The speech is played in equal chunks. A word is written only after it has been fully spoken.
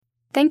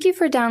Thank you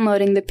for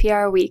downloading the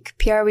PR Week,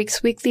 PR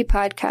Week's weekly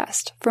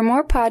podcast. For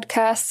more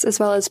podcasts as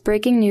well as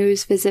breaking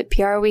news, visit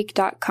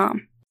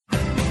prweek.com.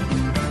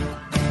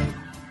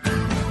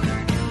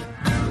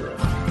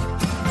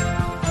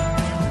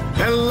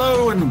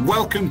 Hello and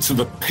welcome to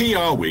the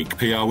PR Week,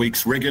 PR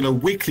Week's regular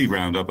weekly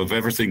roundup of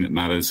everything that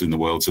matters in the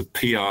worlds of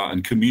PR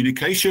and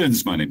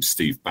communications. My name's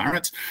Steve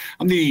Barrett.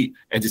 I'm the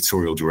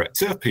editorial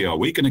director of PR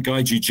Week, and I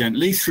guide you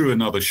gently through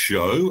another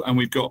show. And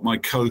we've got my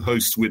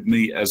co-host with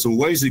me, as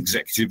always,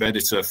 executive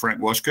editor Frank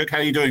Washcook. How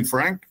are you doing,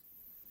 Frank?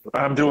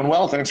 I'm doing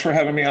well. Thanks for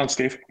having me on,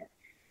 Steve.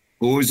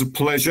 Always a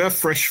pleasure.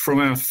 Fresh from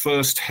our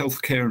first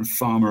Healthcare and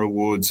Pharma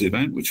Awards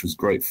event, which was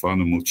great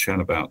fun, and we'll chat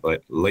about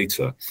that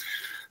later.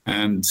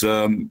 And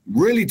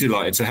really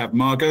delighted to have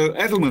Margot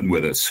Edelman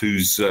with us,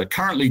 who's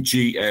currently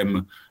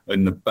GM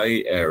in the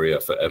Bay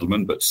Area for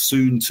Edelman, but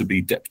soon to be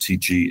Deputy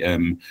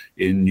GM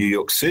in New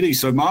York City.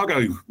 So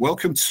Margot,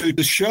 welcome to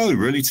the show.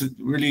 Really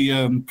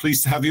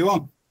pleased to have you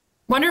on.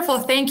 Wonderful.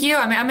 Thank you.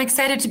 I'm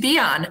excited to be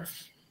on.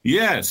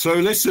 Yeah. So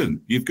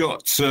listen, you've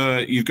got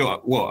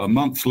what,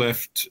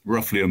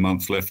 roughly a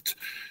month left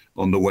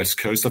on the West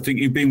Coast. I think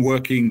you've been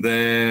working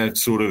there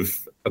sort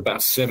of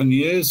about 7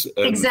 years.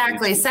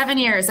 Exactly. 7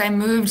 years. I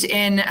moved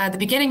in the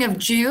beginning of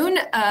June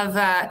of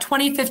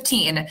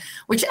 2015,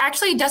 which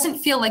actually doesn't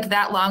feel like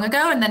that long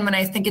ago. And then when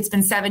I think it's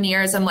been 7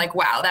 years, I'm like,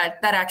 wow, that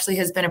actually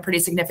has been a pretty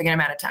significant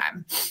amount of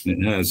time.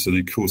 It has. And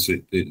of course,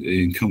 it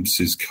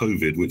encompasses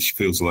COVID, which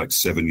feels like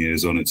 7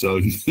 years on its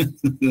own.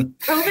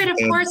 COVID,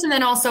 of course, and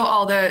then also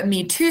all the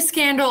Me Too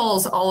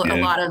scandals, a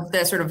lot of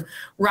the sort of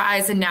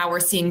rise, and now we're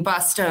seeing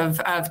bust of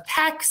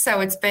tech. So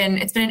it's been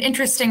an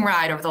interesting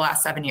ride over the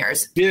last 7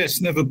 years. Yes.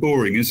 Never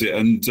boring, is it?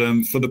 And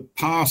for the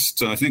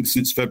past, I think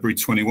since February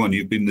 21,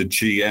 you've been the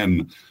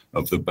GM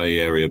of the Bay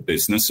Area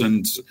business.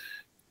 And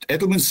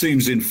Edelman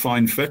seems in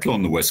fine fettle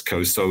on the West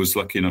Coast. I was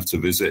lucky enough to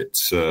visit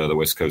the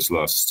West Coast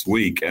last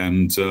week.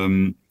 And,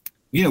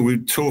 we're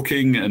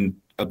talking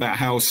about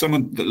how some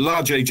of the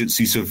large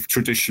agencies have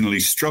traditionally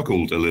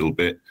struggled a little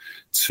bit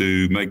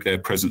to make their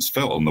presence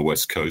felt on the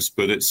West Coast.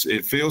 But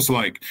it feels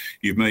like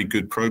you've made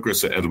good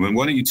progress at Edelman.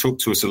 Why don't you talk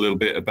to us a little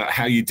bit about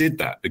how you did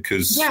that?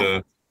 Because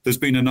there's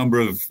been a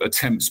number of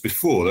attempts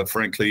before that,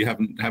 frankly,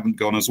 haven't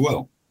gone as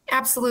well.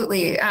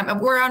 Absolutely.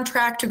 We're on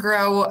track to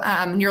grow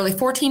nearly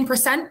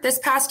 14% this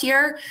past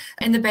year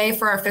in the Bay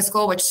for our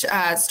fiscal, which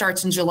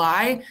starts in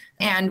July.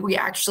 And we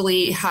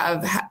actually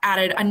have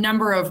added a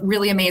number of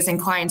really amazing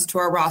clients to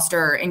our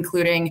roster,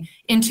 including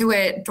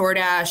Intuit,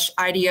 DoorDash,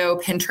 IDEO,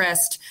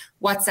 Pinterest,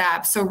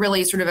 WhatsApp. So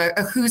really sort of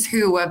a who's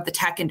who of the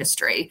tech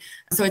industry.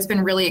 So it's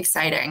been really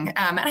exciting.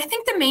 And I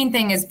think the main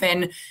thing has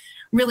been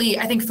really,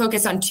 I think,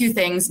 focus on two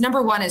things.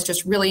 Number one is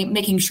just really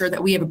making sure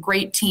that we have a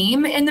great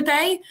team in the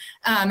Bay,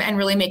 and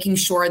really making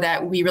sure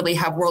that we really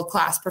have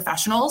world-class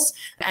professionals,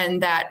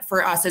 and that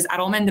for us as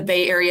Edelman, the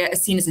Bay Area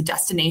is seen as a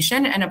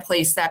destination and a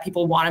place that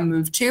people want to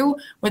move to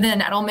within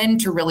Edelman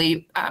to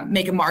really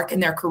make a mark in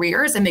their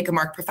careers and make a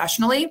mark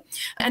professionally.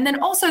 And then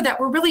also that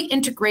we're really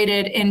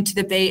integrated into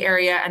the Bay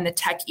Area and the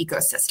tech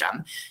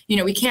ecosystem.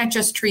 We can't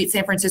just treat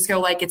San Francisco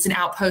like it's an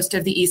outpost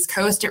of the East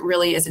Coast. It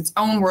really is its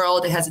own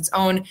world. It has its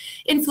own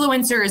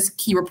influence,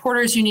 key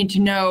reporters you need to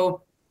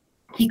know,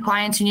 key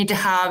clients you need to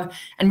have.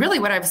 And really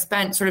what I've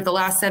spent sort of the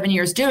last 7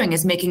 years doing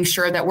is making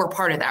sure that we're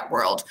part of that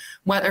world,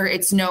 whether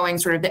it's knowing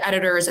sort of the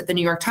editors at the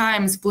New York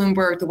Times,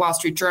 Bloomberg, the Wall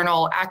Street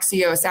Journal,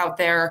 Axios out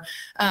there,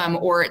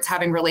 or it's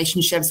having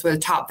relationships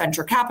with top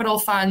venture capital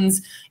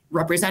funds,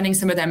 representing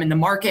some of them in the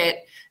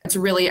market. It's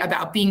really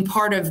about being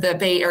part of the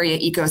Bay Area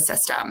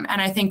ecosystem.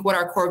 And I think what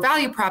our core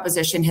value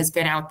proposition has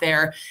been out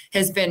there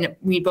has been,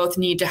 we both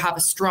need to have a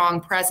strong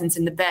presence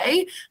in the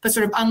Bay, but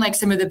sort of unlike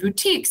some of the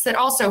boutiques that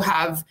also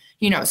have,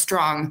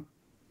 strong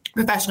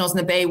professionals in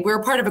the Bay,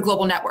 we're part of a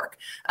global network.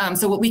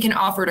 So what we can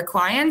offer to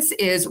clients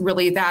is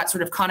really that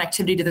sort of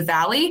connectivity to the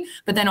Valley,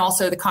 but then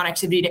also the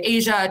connectivity to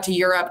Asia, to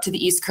Europe, to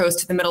the East Coast,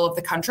 to the middle of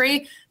the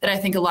country that I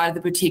think a lot of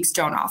the boutiques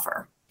don't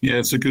offer. Yeah,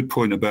 it's a good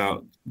point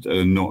about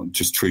not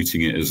just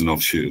treating it as an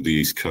offshoot of the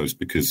East Coast,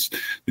 because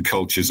the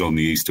cultures on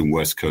the East and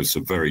West Coast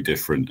are very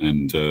different,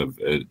 and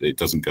it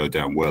doesn't go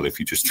down well if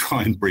you just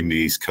try and bring the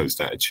East Coast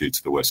attitude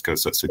to the West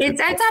Coast.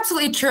 It's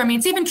absolutely true. I mean,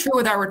 it's even true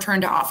with our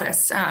return to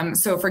office.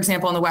 So, for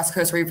example, on the West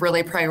Coast, we've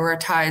really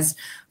prioritized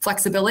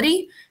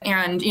flexibility.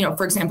 And,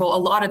 for example, a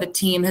lot of the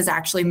team has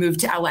actually moved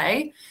to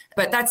LA.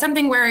 But that's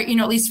something where, at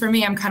least for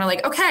me, I'm kind of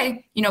like,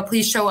 okay,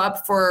 please show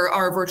up for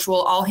our virtual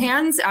all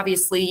hands.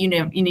 Obviously, you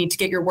need to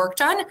get your work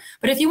done.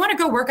 But if you want to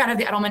go work out of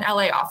the Edelman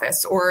LA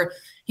office, or,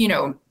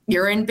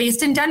 you're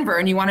based in Denver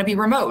and you want to be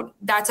remote,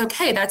 that's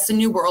okay. That's the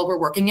new world we're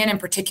working in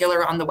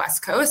particular on the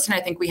West Coast. And I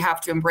think we have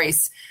to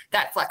embrace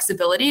that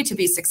flexibility to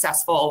be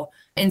successful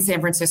in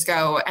San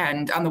Francisco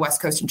and on the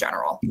West Coast in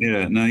general.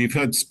 Yeah. Now, you've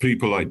had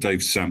people like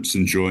Dave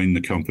Sampson join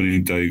the company.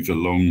 Dave, a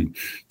long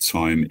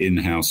time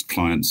in-house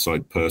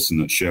client-side person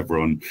at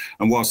Chevron.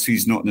 And whilst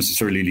he's not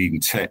necessarily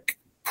leading tech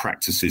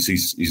practices,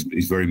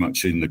 he's very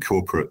much in the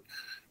corporate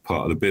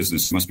part of the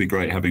business. It must be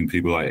great having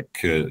people like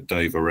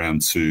Dave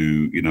around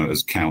to,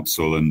 as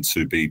counsel and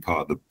to be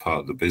part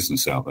of the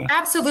business out there.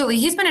 Absolutely.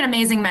 He's been an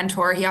amazing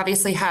mentor. He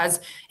obviously has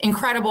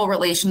incredible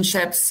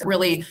relationships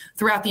really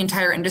throughout the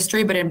entire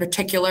industry, but in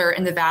particular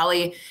in the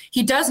Valley.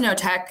 He does know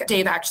tech.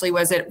 Dave actually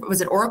was at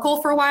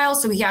Oracle for a while,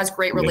 so he has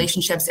great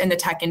relationships in the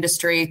tech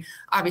industry,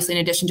 obviously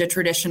in addition to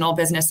traditional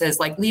businesses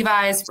like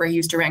Levi's, where he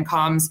used to run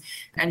comms,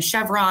 and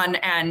Chevron.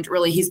 And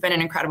really, he's been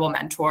an incredible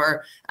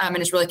mentor and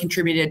has really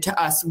contributed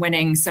to us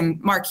winning some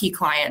marquee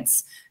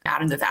clients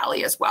out in the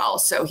Valley as well.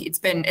 So it's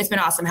been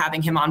awesome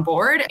having him on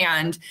board.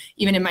 And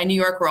even in my New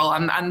York role,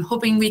 I'm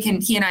hoping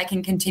he and I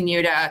can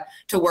continue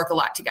to work a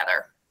lot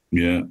together.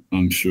 Yeah,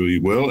 I'm sure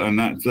you will. And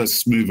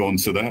let's move on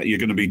to that. You're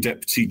going to be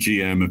Deputy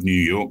GM of New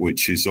York,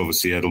 which is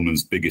obviously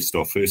Edelman's biggest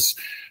office.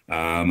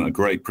 A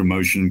great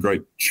promotion,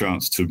 great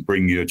chance to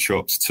bring your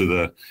chops to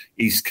the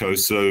East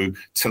Coast. So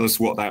tell us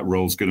what that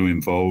role is going to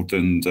involve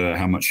and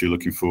how much you're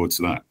looking forward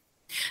to that.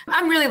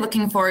 I'm really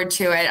looking forward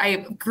to it.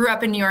 I grew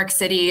up in New York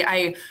City.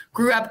 I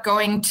grew up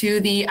going to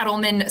the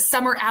Edelman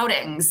summer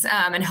outings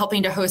and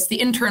helping to host the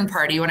intern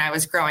party when I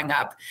was growing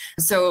up.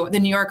 So the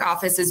New York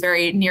office is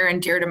very near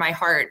and dear to my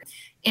heart.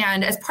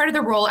 And as part of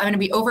the role, I'm going to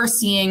be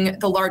overseeing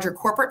the larger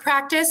corporate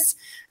practice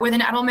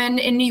within Edelman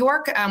in New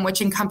York, which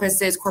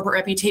encompasses corporate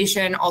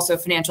reputation, also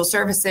financial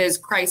services,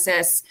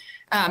 crisis,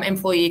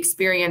 employee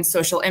experience,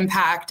 social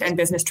impact, and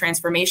business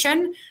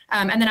transformation.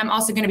 And then I'm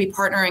also going to be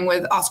partnering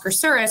with Oscar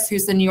Suris,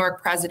 who's the New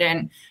York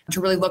president, to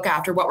really look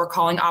after what we're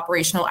calling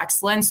operational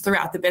excellence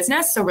throughout the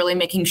business. So really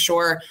making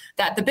sure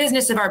that the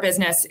business of our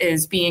business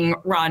is being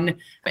run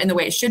in the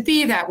way it should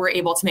be, that we're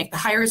able to make the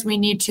hires we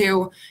need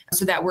to,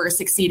 so that we're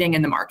succeeding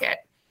in the market.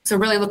 So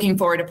really looking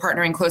forward to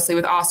partnering closely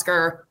with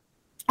Oscar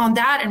on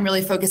that and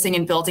really focusing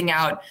and building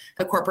out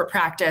the corporate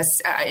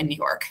practice in New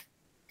York.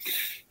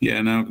 Yeah,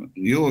 now,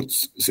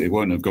 it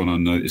won't have gone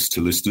unnoticed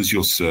to listeners.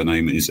 Your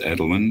surname is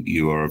Edelman.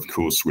 You are, of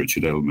course,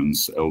 Richard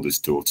Edelman's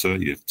eldest daughter.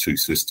 You have two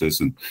sisters,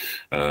 and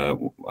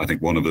I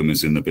think one of them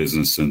is in the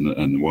business,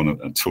 and one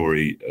of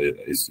Tori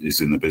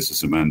is in the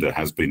business. Amanda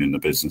has been in the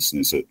business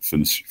and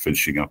is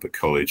finishing up at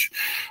college.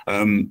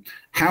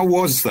 How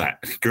was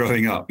that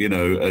growing up,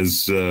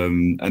 as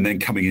and then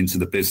coming into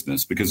the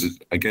business? Because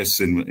I guess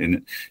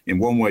in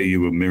one way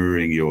you were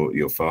mirroring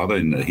your father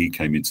in that he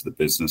came into the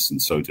business and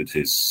so did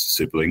his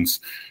siblings.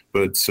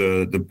 But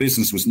the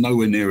business was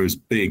nowhere near as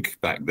big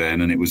back then,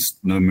 and it was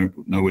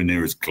nowhere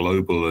near as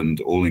global and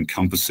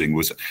all-encompassing.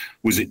 Was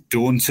it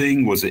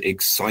daunting? Was it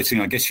exciting?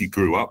 I guess you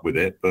grew up with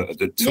it, but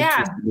talk to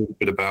us a little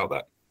bit about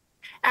that.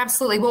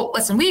 Absolutely. Well,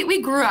 listen,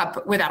 we grew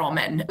up with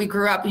Edelman. We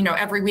grew up,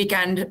 every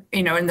weekend,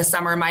 in the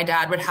summer, my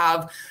dad would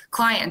have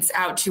clients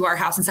out to our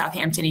house in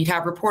Southampton. He'd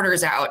have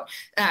reporters out.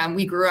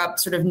 We grew up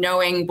sort of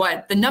knowing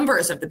what the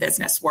numbers of the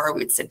business were.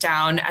 We'd sit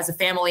down as a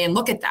family and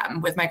look at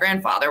them with my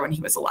grandfather when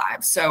he was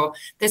alive. So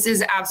this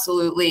is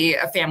absolutely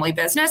a family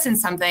business and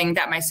something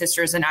that my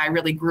sisters and I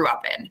really grew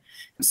up in.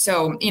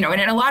 So,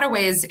 and in a lot of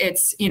ways,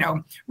 it's,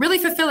 really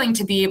fulfilling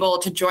to be able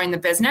to join the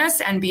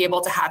business and be able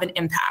to have an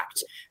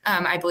impact.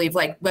 I believe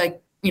like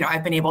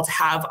I've been able to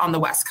have on the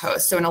West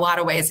Coast. So in a lot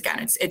of ways, again,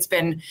 it's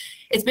been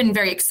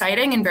very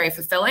exciting and very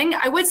fulfilling.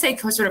 I would say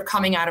sort of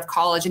coming out of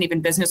college and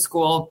even business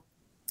school,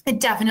 it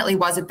definitely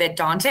was a bit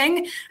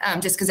daunting,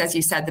 just because, as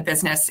you said, the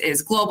business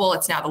is global.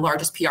 It's now the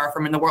largest PR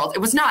firm in the world. It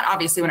was not,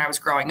 obviously, when I was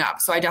growing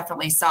up. So I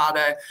definitely saw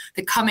the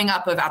coming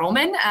up of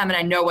Edelman, and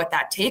I know what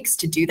that takes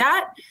to do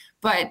that.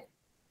 But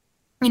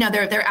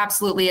there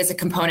absolutely is a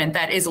component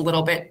that is a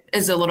little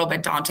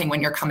bit daunting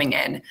when you're coming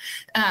in.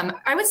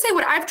 I would say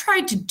what I've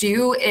tried to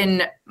do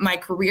in my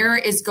career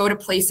is go to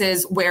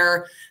places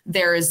where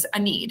there's a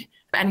need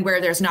and where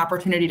there's an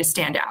opportunity to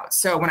stand out.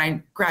 So when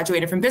I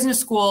graduated from business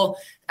school,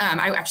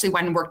 I actually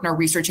went and worked in our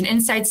research and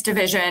insights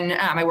division.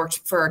 I worked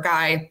for a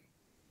guy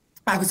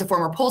I was a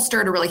former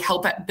pollster to really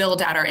help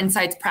build out our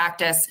insights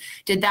practice,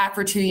 did that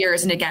for 2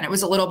 years. And again, it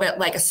was a little bit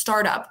like a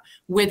startup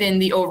within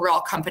the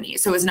overall company.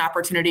 So it was an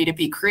opportunity to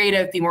be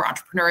creative, be more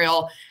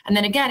entrepreneurial. And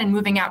then again, in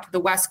moving out to the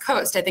West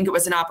Coast, I think it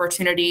was an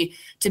opportunity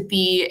to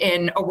be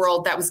in a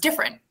world that was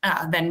different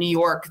than New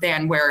York,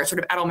 than where sort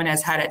of Edelman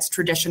has had its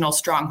traditional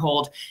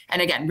stronghold.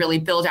 And again, really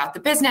build out the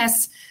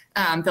business,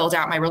 build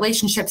out my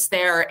relationships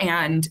there,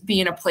 and be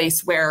in a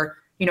place where,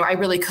 I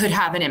really could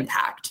have an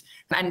impact.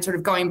 And sort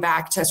of going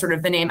back to sort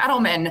of the name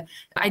Edelman,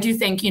 I do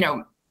think,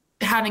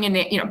 having a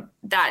name,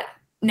 that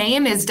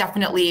name is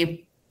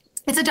definitely,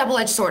 it's a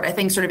double-edged sword. I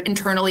think sort of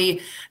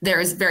internally,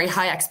 there's very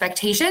high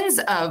expectations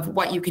of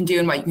what you can do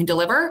and what you can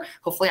deliver.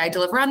 Hopefully I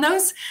deliver on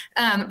those.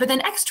 But then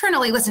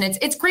externally, listen,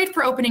 it's great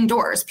for opening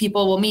doors.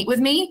 People will meet with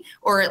me,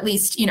 or at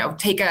least,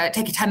 take a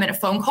 10-minute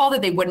phone call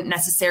that they wouldn't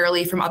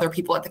necessarily from other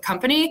people at the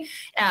company.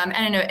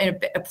 And in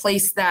a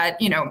place that,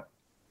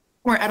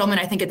 where Edelman,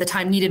 I think at the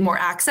time, needed more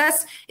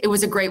access, it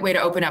was a great way to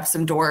open up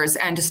some doors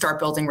and to start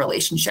building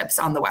relationships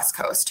on the West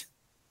Coast.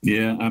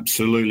 Yeah,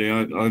 absolutely.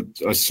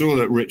 I saw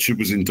that Richard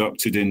was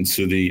inducted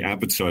into the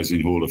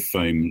Advertising Hall of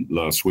Fame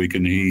last week,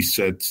 and he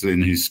said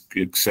in his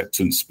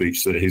acceptance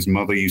speech that his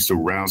mother used to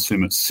rouse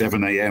him at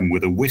 7 a.m.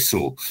 with a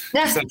whistle.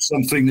 Yeah. Is that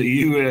something that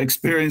you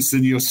experienced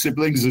in your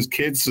siblings as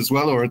kids as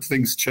well, or had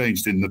things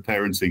changed in the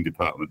parenting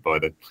department by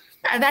then?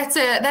 That's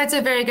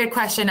a very good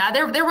question.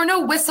 There were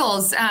no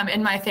whistles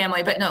in my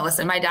family, but no,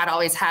 listen, my dad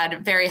always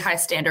had very high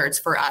standards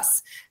for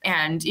us.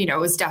 And, it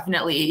was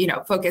definitely,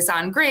 focus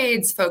on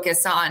grades,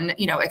 focus on,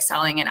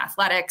 excelling in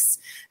athletics.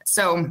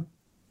 So,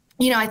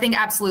 I think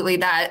absolutely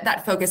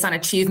that focus on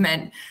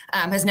achievement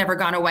has never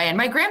gone away. And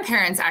my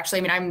grandparents,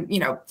 actually,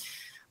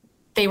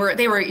 they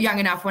were young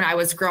enough when I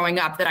was growing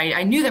up that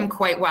I knew them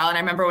quite well. And I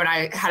remember when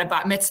I had a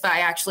bat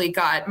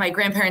mitzvah, my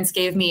grandparents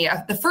gave me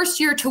the first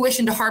year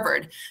tuition to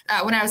Harvard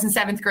when I was in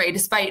 7th grade,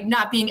 despite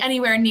not being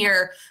anywhere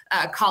near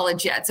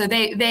college yet. So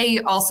they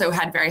also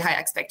had very high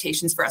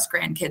expectations for us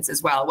grandkids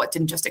as well, what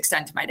didn't just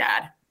extend to my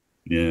dad.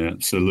 Yeah,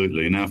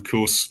 absolutely. Now, of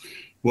course,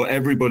 what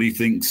everybody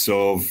thinks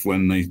of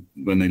when they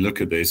look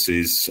at this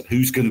is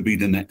who's going to be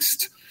the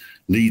next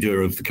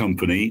leader of the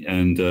company.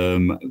 And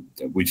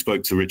we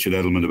spoke to Richard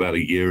Edelman about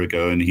a year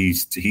ago, and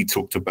he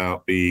talked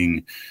about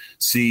being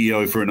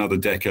CEO for another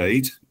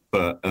decade,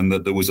 and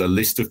that there was a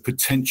list of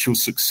potential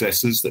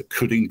successors that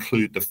could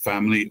include the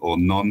family or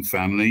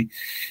non-family.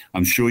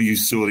 I'm sure you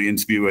saw the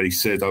interview where he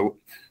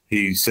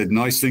said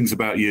nice things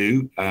about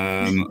you.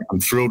 I'm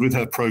thrilled with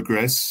her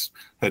progress.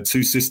 Her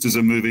 2 sisters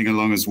are moving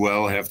along as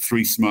well. I have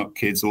 3 smart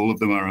kids. All of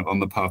them are on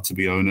the path to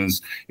be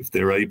owners. If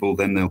they're able,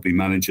 then they'll be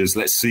managers.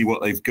 Let's see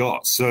what they've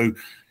got. So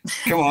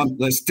come on,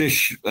 let's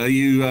dish. Are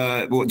you?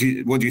 What do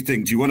you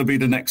think? Do you want to be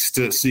the next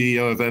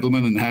CEO of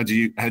Edelman? And how do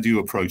you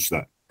approach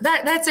that?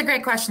 That's a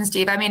great question,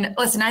 Steve.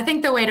 Listen, I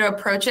think the way to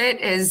approach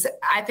it is,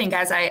 I think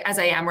as I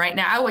am right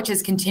now, which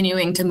is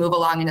continuing to move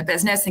along in the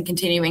business and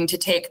continuing to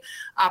take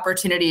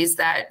opportunities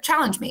that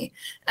challenge me.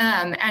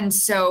 And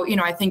so,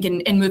 I think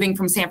in moving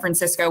from San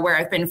Francisco, where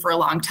I've been for a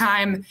long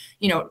time,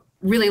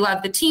 really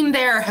love the team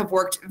there, have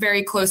worked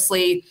very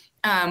closely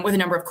with a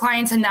number of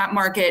clients in that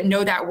market,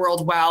 know that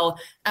world well.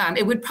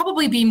 It would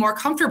probably be more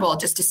comfortable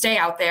just to stay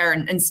out there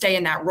and stay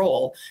in that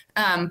role.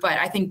 But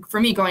I think for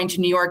me, going to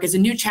New York is a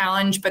new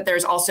challenge, but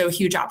there's also a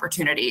huge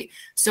opportunity.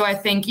 So I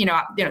think,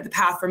 the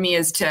path for me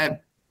is to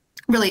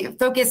really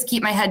focus,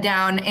 keep my head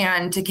down,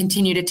 and to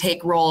continue to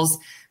take roles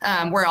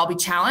where I'll be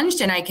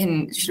challenged and I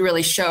can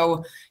really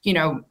show,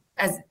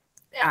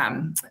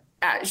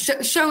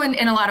 show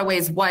in a lot of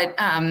ways what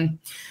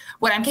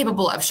I'm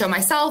capable of, show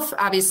myself,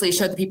 obviously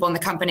show the people in the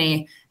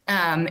company,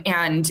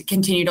 and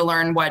continue to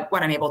learn what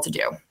I'm able to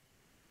do.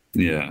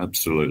 Yeah,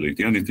 absolutely.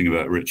 The only thing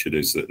about Richard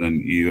is that then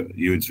you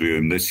interview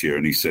him this year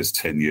and he says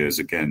 10 years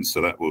again.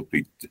 So it'll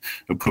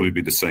probably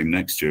be the same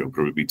next year. It'll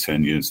probably be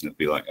 10 years and it'll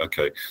be like,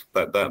 okay,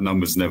 that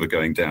number's never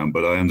going down,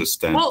 but I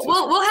understand.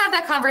 We'll have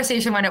that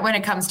conversation when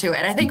it comes to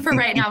it. I think for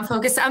right now,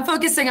 I'm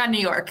focusing on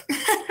New York.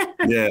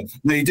 Yeah.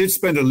 Now, you did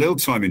spend a little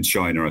time in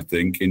China, I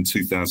think, in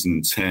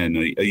 2010.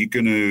 Are you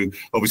going to,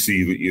 obviously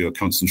you're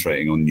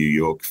concentrating on New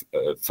York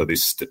for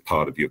this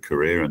part of your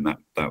career, and that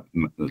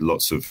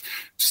lots of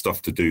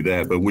stuff to do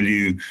there, but will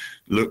you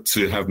look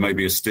to have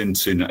maybe a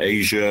stint in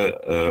Asia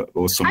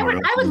or somewhere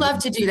else? I would love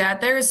to do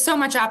that. There is so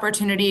much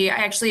opportunity.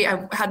 I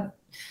had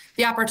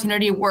the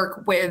opportunity to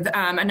work with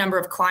a number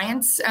of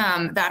clients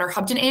that are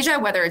hubbed in Asia,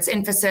 whether it's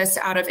Infosys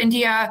out of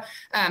India,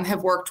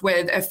 have worked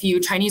with a few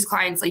Chinese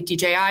clients like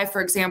DJI,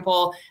 for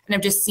example, and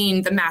have just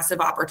seen the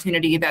massive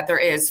opportunity that there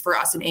is for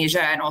us in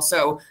Asia, and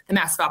also the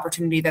massive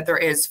opportunity that there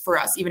is for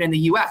us even in the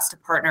US to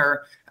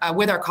partner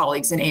with our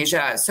colleagues in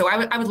Asia. So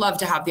I would love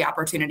to have the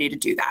opportunity to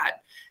do that.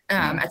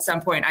 At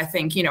some point, I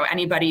think,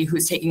 anybody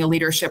who's taking a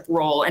leadership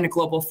role in a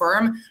global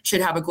firm should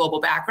have a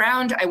global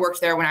background. I worked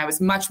there when I was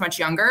much, much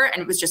younger,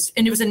 and it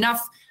was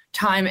enough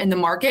time in the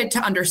market to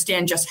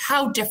understand just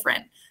how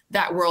different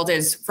that world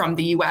is from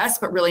the US,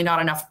 but really not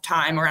enough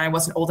time, or I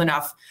wasn't old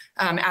enough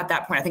at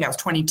that point. I think I was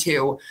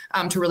 22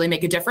 to really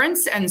make a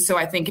difference. And so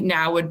I think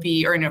now would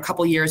be, or in a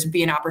couple of years, would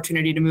be an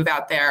opportunity to move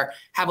out there,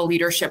 have a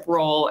leadership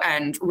role,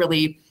 and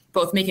really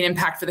both make an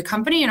impact for the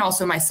company and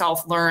also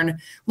myself learn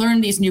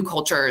these new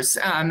cultures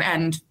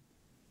and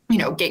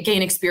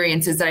gain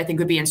experiences that I think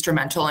would be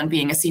instrumental in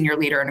being a senior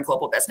leader in a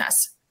global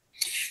business.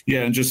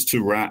 Yeah, and just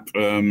to wrap,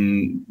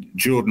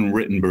 Jordan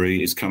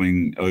Rittenbury is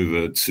coming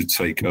over to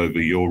take over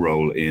your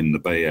role in the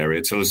Bay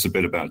Area. Tell us a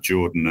bit about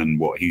Jordan and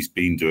what he's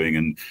been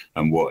doing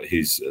and what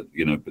his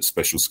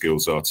special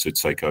skills are to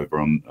take over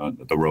on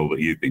the role that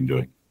you've been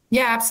doing.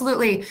 Yeah,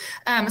 absolutely.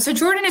 So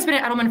Jordan has been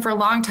at Edelman for a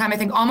long time, I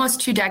think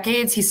almost 2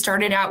 decades. He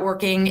started out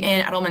working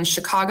in Edelman's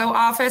Chicago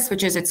office,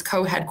 which is its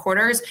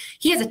co-headquarters.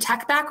 He has a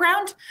tech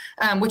background,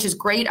 which is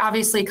great,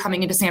 obviously,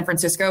 coming into San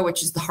Francisco,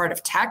 which is the heart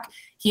of tech.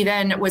 He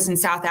then was in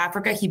South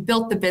Africa. He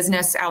built the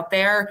business out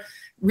there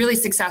really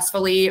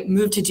successfully,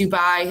 moved to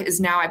Dubai,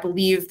 is now, I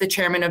believe, the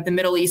chairman of the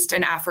Middle East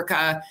and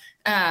Africa,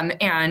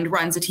 and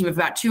runs a team of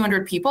about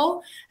 200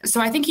 people.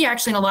 So I think he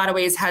actually, in a lot of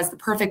ways, has the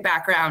perfect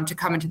background to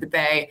come into the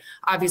Bay,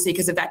 obviously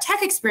because of that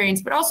tech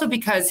experience, but also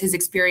because his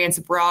experience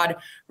abroad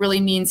really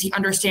means he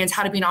understands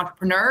how to be an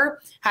entrepreneur,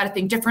 how to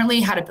think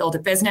differently, how to build a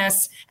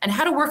business, and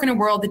how to work in a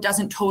world that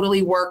doesn't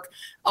totally work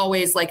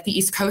always like the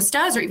East Coast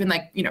does, or even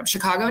like,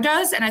 Chicago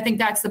does. And I think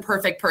that's the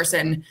perfect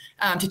person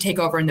to take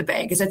over in the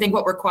Bay, because I think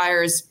what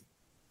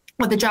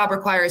the job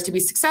requires to be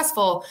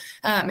successful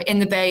in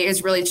the Bay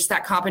is really just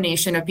that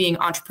combination of being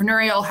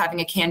entrepreneurial,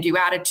 having a can-do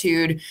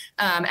attitude,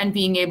 and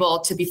being able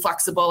to be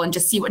flexible and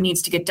just see what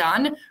needs to get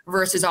done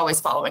versus always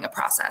following a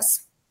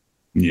process.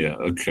 Yeah,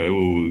 okay.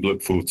 Well, we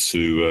look forward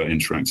to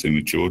interacting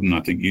with Jordan.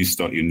 I think you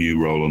start your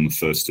new role on the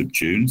 1st of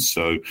June.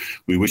 So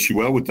we wish you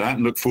well with that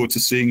and look forward to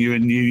seeing you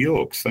in New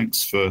York.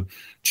 Thanks for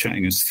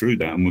chatting us through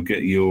that. And we'll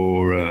get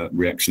your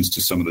reactions to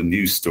some of the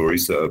news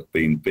stories that have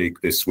been big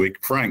this week.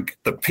 Frank,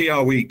 the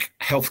PR Week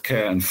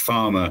Healthcare and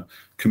Pharma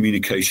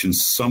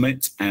Communications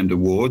Summit and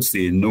Awards,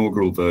 the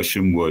inaugural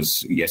version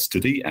was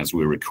yesterday as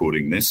we're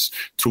recording this.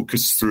 Talk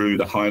us through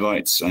the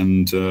highlights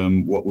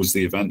and what was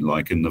the event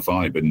like and the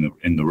vibe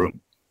in the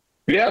room.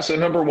 Yeah, so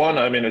number one,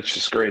 it's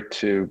just great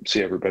to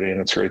see everybody, and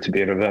it's great to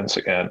be at events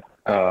again.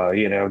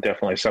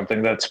 Definitely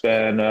something that's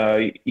been,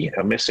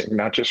 missing,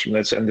 not just from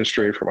this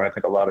industry, from I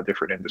think a lot of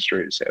different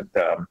industries.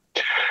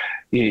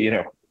 And,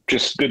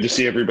 just good to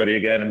see everybody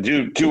again and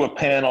do a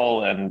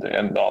panel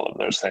and all of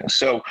those things.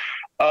 So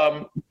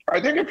I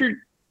think if you're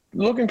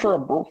looking for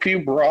a few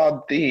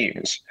broad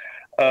themes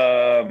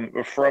from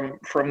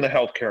the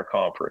healthcare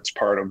conference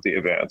part of the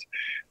event,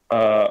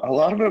 a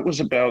lot of it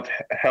was about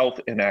health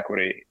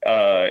inequity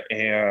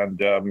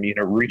and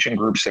reaching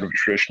groups that have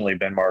traditionally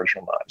been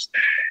marginalized.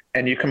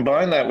 And you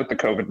combine that with the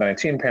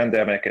COVID-19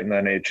 pandemic, and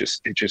then it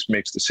just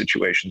makes the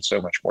situation so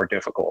much more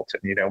difficult.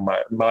 And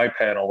my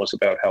panel was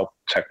about health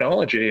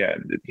technology,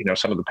 and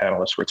some of the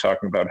panelists were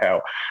talking about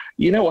how,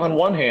 on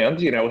one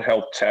hand,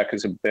 health tech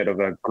is a bit of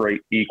a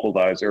great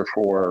equalizer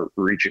for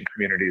reaching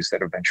communities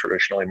that have been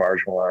traditionally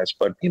marginalized,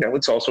 but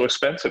it's also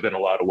expensive in a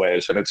lot of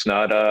ways, and it's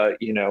not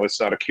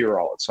it's not a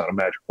cure-all, it's not a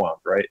magic wand,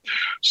 right?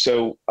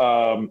 So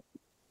a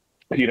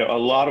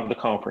lot of the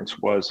conference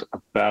was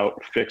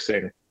about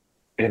fixing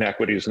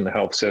inequities in the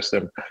health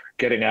system,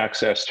 getting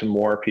access to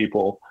more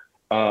people,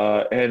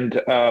 and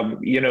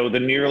the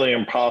nearly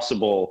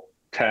impossible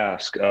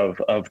task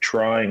of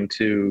trying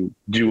to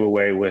do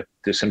away with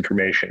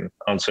disinformation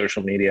on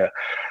social media,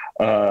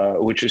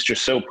 which is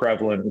just so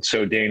prevalent and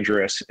so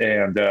dangerous.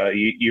 And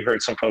you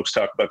heard some folks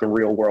talk about the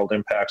real world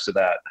impacts of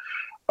that,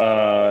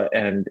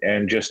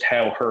 and just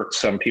how hurt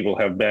some people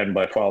have been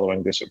by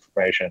following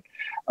disinformation.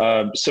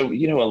 So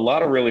a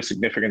lot of really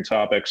significant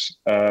topics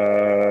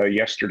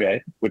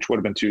yesterday, which would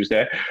have been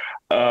Tuesday,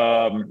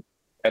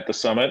 at the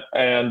summit.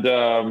 And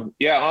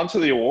on to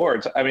the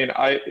awards.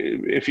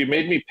 If you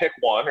made me pick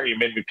one, or you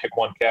made me pick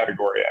one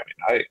category,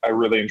 I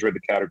really enjoyed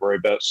the category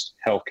Best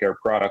Healthcare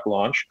Product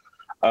Launch.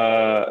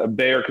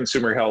 Bayer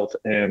Consumer Health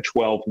and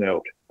 12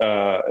 Note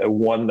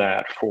won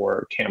that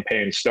for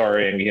campaigns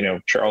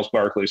starring, Charles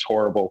Barkley's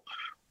horrible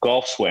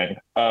golf swing.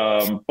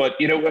 But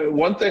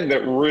one thing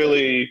that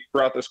really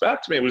brought this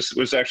back to me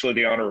was actually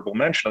the honorable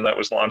mention, and that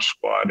was Launch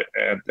Squad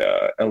and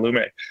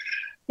Edelman.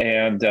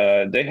 And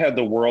they had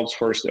the world's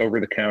first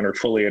over-the-counter,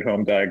 fully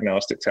at-home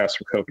diagnostic test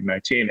for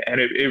COVID-19.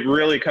 And it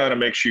really kind of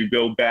makes you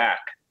go back,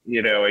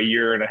 a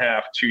year and a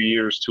half, 2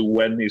 years to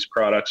when these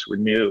products were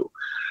new.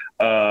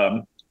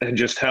 And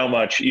just how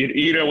much,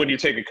 when you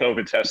take a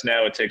COVID test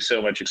now, it takes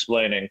so much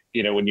explaining,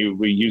 when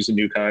we use the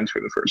new kinds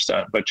for the first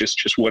time. But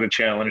just what a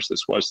challenge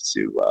this was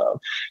to,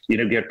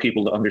 get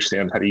people to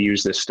understand how to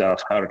use this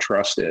stuff, how to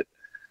trust it,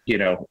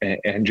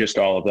 and just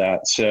all of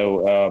that.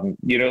 So,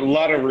 a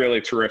lot of really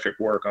terrific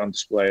work on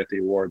display at the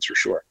awards for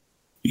sure.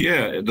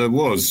 Yeah, there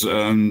was.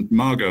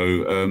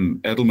 Margot,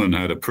 Edelman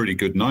had a pretty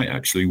good night,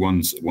 actually,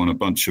 won a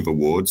bunch of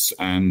awards,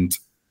 and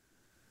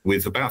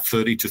with about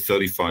 30 to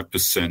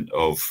 35%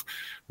 of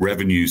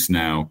revenues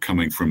now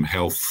coming from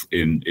health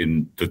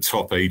in the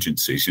top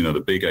agencies,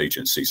 the big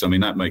agencies.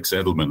 That makes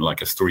Edelman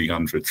like a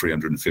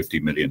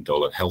 $350 million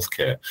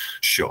healthcare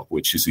shop,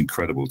 which is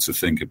incredible to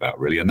think about,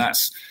 really. And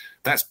that's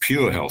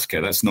pure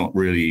healthcare. That's not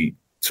really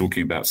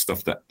talking about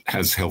stuff that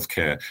has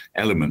healthcare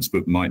elements,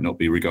 but might not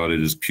be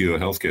regarded as pure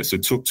healthcare. So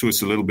talk to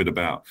us a little bit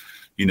about,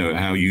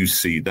 how you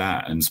see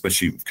that, and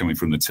especially coming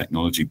from the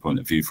technology point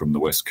of view from the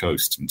West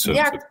Coast in terms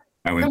of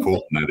how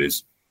important that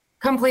is.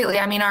 Completely.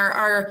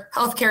 Our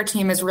healthcare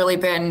team has really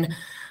been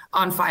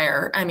on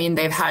fire.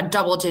 They've had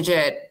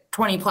double-digit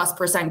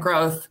 20+%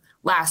 growth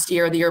last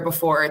year, the year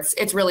before.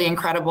 It's really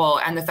incredible.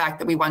 And the fact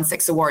that we won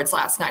 6 awards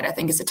last night, I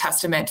think, is a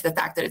testament to the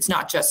fact that it's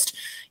not just,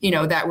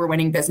 that we're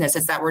winning business,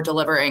 it's that we're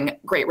delivering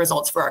great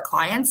results for our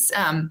clients.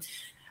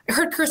 I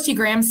heard Kirsty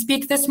Graham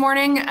speak this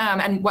morning,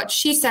 and what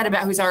she said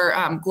about, who's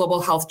our global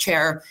health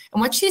chair,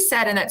 and what she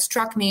said, and that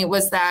struck me,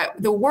 was that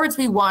the awards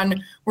we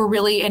won were were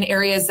really in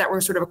areas that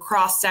were sort of a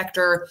cross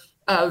sector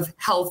of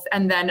health,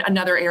 and then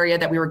another area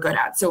that we were good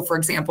at. So for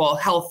example,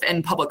 health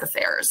and public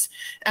affairs.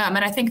 And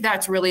I think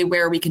that's really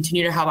where we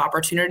continue to have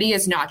opportunity,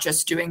 is not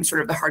just doing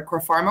sort of the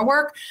hardcore pharma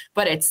work,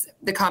 but it's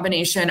the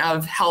combination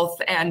of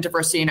health and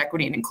diversity and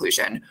equity and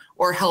inclusion,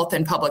 or health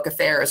and public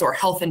affairs, or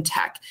health and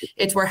tech.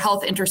 It's where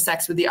health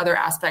intersects with the other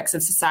aspects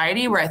of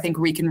society, where I think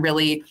we can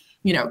really,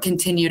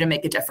 continue to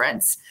make a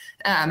difference.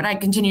 And I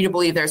continue to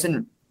believe there's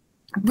a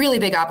really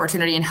big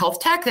opportunity in health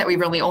tech that we've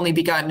really only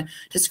begun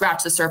to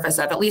scratch the surface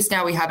of. At least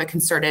now we have a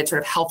concerted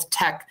sort of health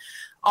tech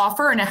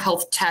offer and a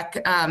health tech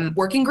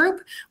working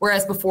group,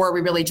 whereas before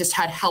we really just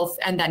had health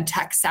and then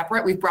tech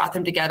separate. We've brought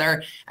them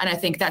together, and I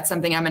think that's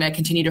something I'm going to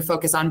continue to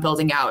focus on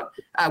building out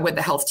with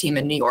the health team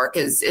in New York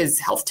is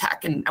health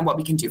tech and what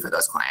we can do for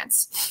those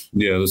clients.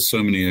 Yeah, there's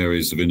so many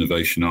areas of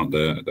innovation out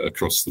there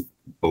across the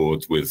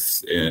board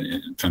with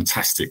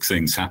fantastic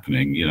things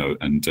happening,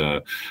 and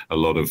a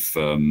lot of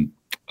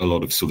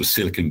sort of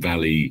Silicon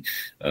Valley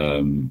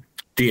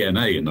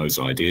DNA in those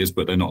ideas,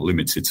 but they're not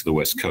limited to the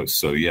West Coast.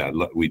 So yeah,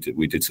 we did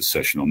a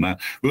session on that.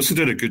 We also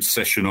did a good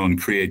session on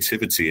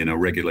creativity in a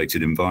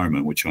regulated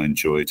environment, which I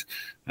enjoyed.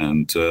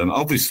 And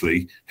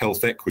obviously,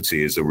 health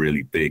equity is a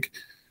really big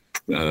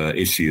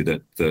issue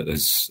that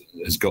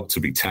has got to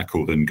be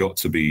tackled and got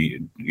to be,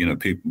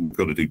 people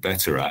got to do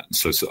better at.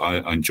 So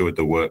I enjoyed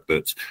the work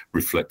that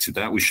reflected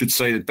that. We should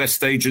say the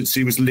best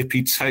agency was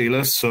Lippy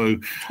Taylor, so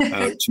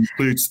which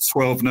includes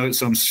 12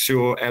 notes. I'm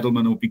sure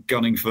Edelman will be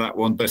gunning for that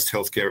one, best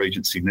healthcare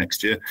agency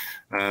next year.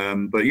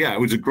 But yeah, it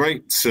was a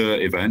great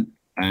event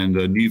and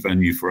a new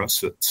venue for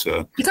us. It's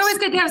always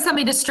good to have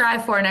something to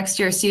strive for next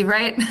year, Steve,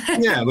 right?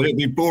 Yeah, but it'd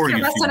be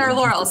boring. Rest on our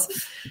laurels.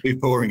 It'd be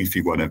boring if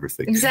you won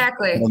everything.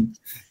 Exactly.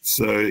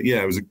 So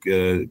yeah, it was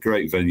a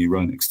great venue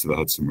right next to the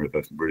Hudson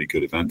River. Really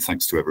good event.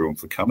 Thanks to everyone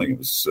for coming. It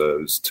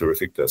was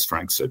terrific, as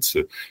Frank said,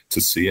 to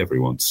see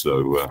everyone.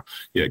 So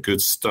yeah,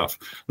 good stuff.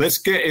 Let's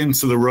get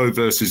into the Roe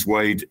versus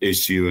Wade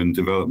issue and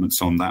developments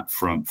on that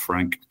front,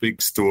 Frank.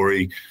 Big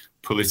story.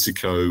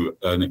 Politico,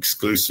 a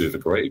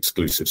great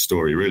exclusive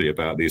story, really,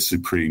 about the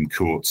Supreme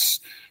Court's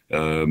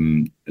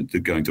they're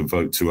going to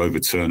vote to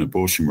overturn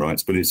abortion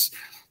rights, but it's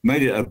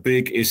made it a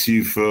big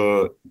issue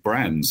for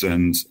brands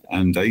and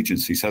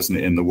agencies, hasn't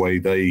it, in the way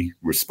they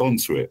respond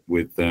to it,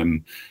 with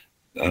them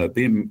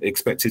being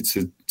expected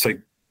to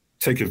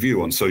take a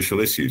view on social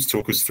issues.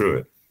 Talk us through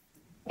it.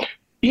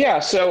 Yeah,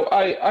 so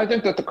I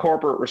think that the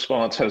corporate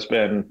response has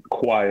been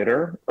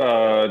quieter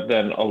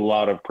than a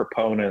lot of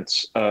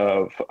proponents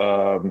of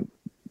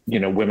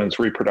women's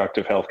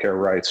reproductive health care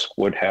rights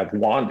would have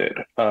wanted.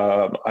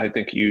 I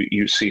think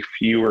you see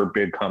fewer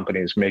big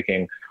companies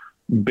making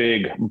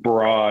big,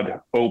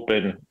 broad,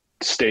 open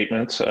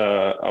statements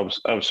of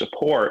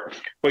support,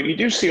 but you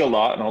do see a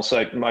lot, and I'll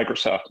say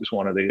Microsoft is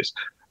one of these,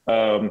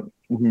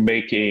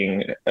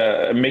 making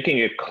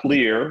it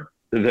clear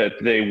that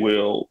they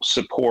will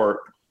support.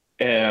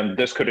 And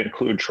this could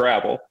include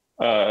travel,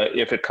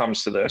 if it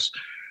comes to this,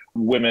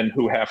 women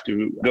who have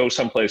to go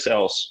someplace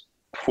else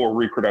for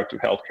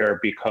reproductive health care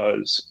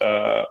because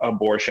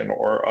abortion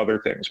or other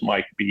things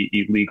might be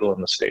illegal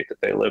in the state that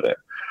they live in.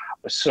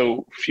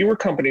 So fewer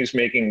companies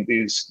making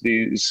these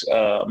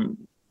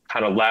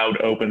kind of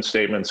loud, open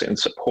statements in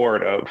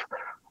support of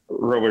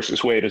Roe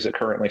versus Wade as it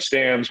currently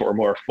stands, or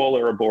more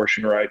fuller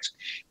abortion rights,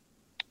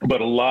 but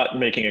a lot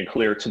making it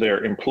clear to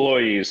their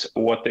employees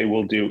what they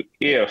will do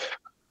if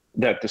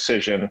that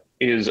decision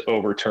is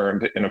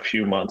overturned in a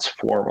few months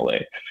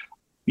formally.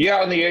 Yeah,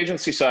 on the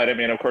agency side, I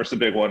mean, of course, the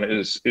big one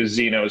is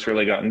Zeno has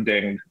really gotten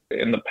dinged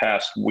in the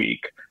past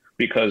week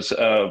because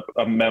of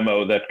a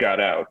memo that got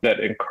out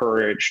that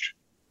encouraged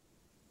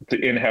the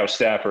in-house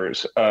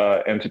staffers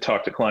and to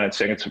talk to clients,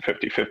 saying it's a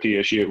 50-50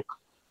 issue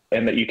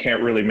and that you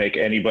can't really make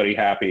anybody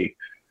happy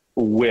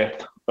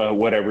with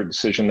whatever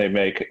decision they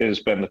make has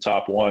been the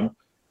top one.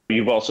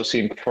 You've also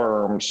seen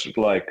firms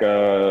like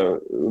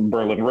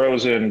Berlin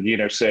Rosen,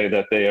 say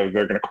that they're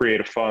going to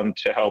create a fund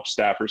to help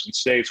staffers in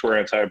states where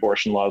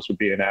anti-abortion laws would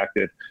be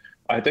enacted.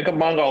 I think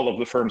among all of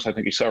the firms, I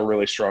think you saw a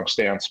really strong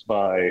stance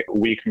by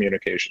We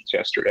Communications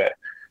yesterday.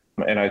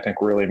 And I think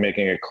really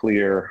making it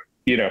clear,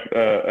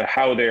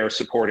 how they are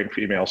supporting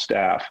female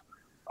staff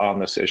on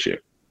this issue.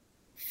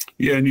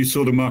 Yeah, and you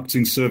saw the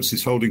marketing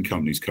services holding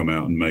companies come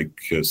out and make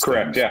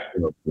correct, yeah,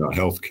 about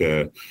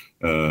healthcare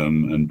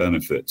and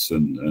benefits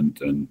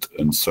and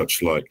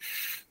such like.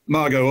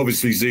 Margot,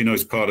 obviously,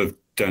 Zeno's part of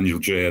Daniel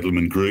J.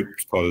 Edelman Group,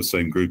 part of the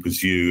same group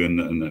as you,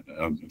 and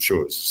I'm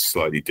sure it's a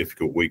slightly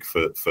difficult week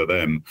for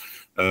them.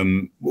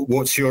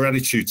 What's your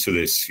attitude to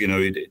this?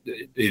 It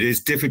is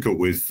difficult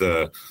with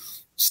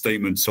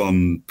statements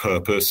on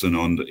purpose and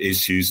on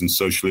issues and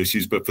social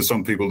issues, but for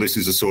some people, there's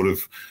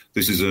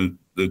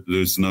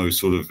no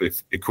sort of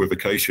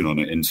equivocation on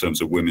it in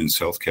terms of women's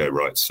healthcare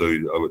rights. So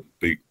I would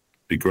be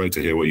great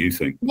to hear what you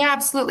think. Yeah,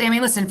 absolutely. I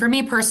mean, listen, for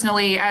me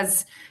personally,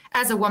 as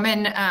a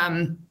woman,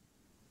 I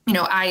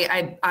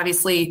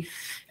obviously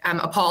am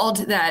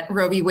appalled that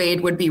Roe v.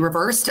 Wade would be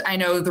reversed. I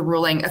know the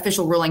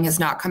official ruling has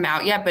not come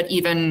out yet, but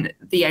even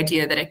the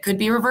idea that it could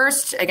be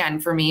reversed, again,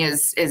 for me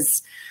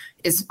is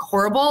is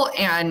horrible.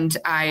 And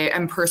I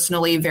am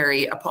personally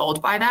very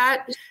appalled by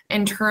that.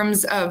 In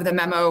terms of the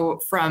memo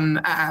from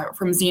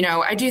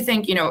Zeno, I do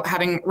think,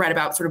 having read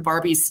about sort of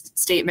Barbie's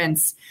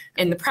statements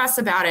in the press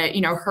about it,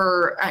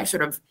 her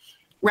sort of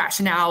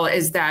rationale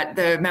is that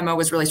the memo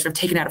was really sort of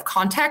taken out of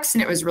context,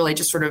 and it was really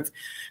just sort of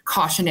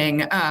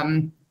cautioning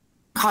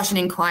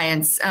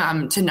clients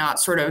to not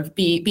sort of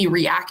be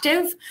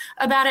reactive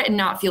about it and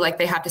not feel like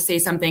they have to say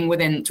something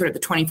within sort of the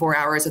 24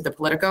 hours of the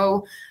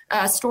Politico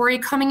story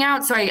coming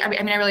out. So I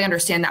mean, I really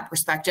understand that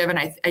perspective, and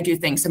I do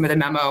think some of the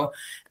memo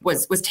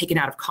was taken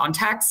out of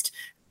context.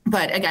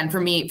 But again,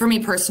 for me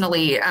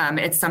personally,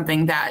 it's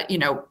something that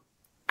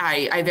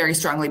I very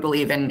strongly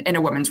believe in a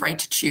woman's right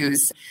to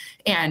choose.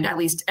 And at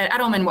least at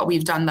Edelman, what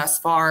we've done thus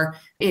far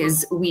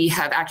is we've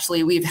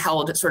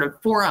held sort of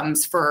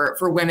forums for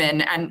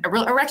women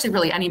or actually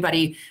really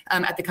anybody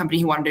at the company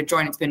who wanted to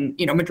join. It's been,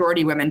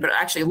 majority women, but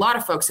actually a lot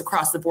of folks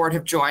across the board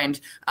have joined.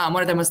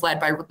 One of them was led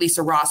by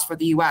Lisa Ross for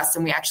the US,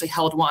 and we actually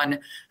held one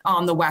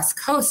on the West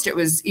Coast. It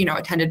was,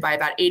 attended by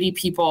about 80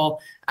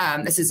 people.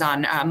 This is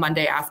on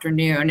Monday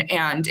afternoon,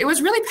 and it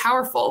was really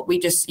powerful. We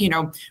just,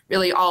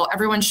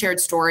 everyone shared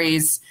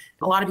stories.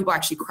 A lot of people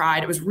actually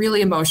cried. It was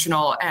really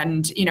emotional,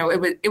 and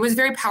it was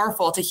very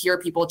powerful to hear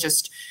people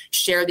just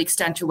share the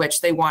extent to which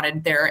they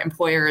wanted their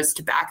employers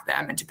to back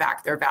them and to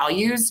back their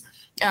values.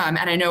 And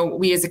I know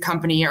we as a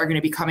company are going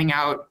to be coming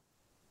out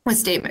with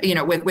statement,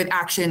 with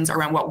actions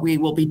around what we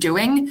will be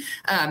doing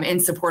in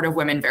support of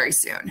women very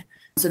soon.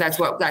 So that's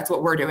what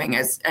we're doing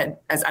for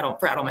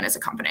Edelman as a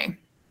company.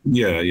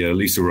 Yeah.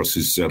 Lisa Ross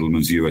is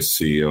Edelman's US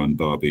CEO, and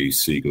Barbie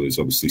Siegel is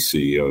obviously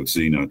CEO of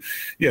Zeno.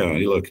 Yeah,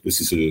 look, this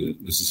is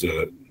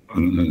a. I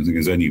don't think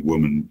there's any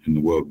woman in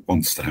the world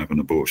wants to have an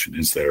abortion,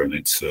 is there? And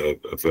it's a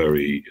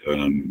very,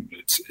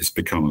 it's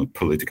become a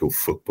political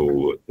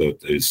football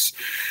that is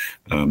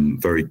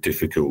very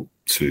difficult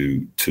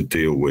to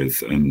deal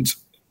with.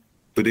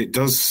 But it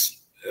does,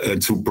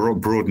 to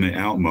broaden it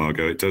out,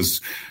 Margot, it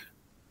does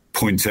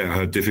point out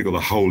how difficult the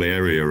whole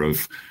area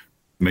of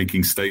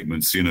making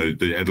statements. The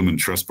Edelman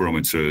Trust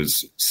Barometer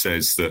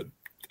says that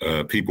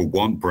people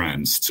want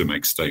brands to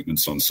make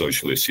statements on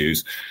social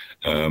issues,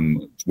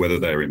 whether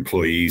they're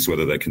employees,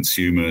 whether they're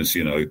consumers,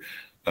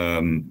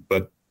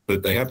 but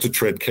they have to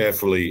tread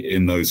carefully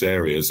in those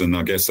areas. And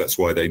I guess that's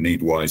why they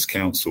need wise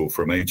counsel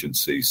from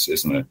agencies,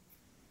 isn't it?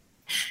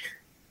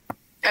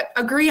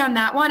 Agree on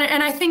that one.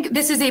 And I think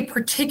this is a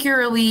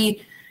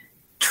particularly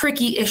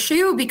tricky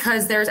issue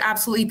because there's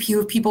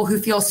absolutely people who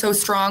feel so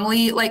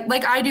strongly,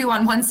 like I do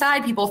on one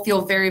side, people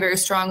feel very, very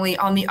strongly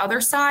on the other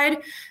side.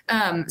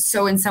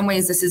 So in some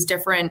ways, this is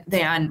different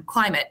than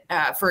climate,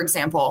 for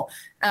example,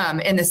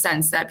 in the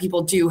sense that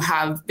people do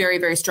have very,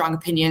 very strong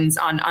opinions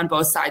on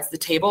both sides of the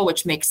table,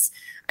 which makes,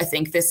 I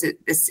think, this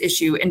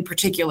issue in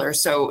particular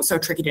so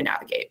tricky to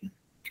navigate.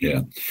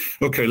 Yeah.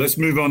 Okay, let's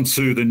move on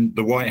to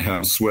the White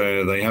House,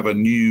 where they have a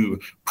new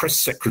press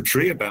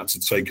secretary about to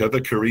take over.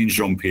 Karine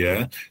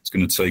Jean-Pierre is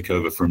going to take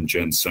over from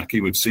Jen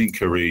Psaki. We've seen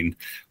Karine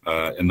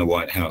in the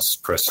White House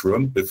press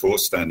room before,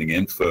 standing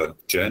in for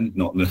Jen,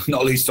 not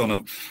least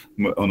on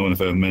one of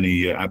her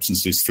many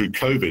absences through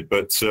COVID.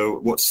 But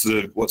what's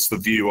the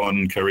view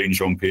on Karine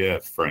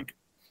Jean-Pierre, Frank?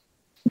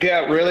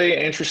 Yeah, really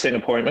interesting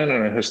appointment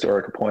and a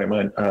historic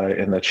appointment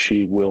in that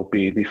she will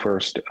be the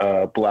first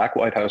Black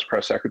White House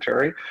press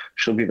secretary.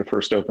 She'll be the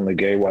first openly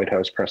gay White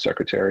House press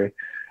secretary.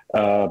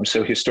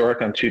 So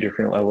historic on two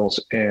different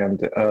levels,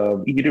 and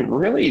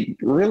really,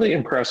 really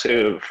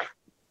impressive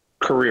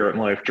career and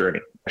life journey.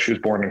 She was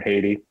born in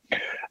Haiti.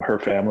 Her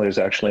family is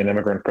actually an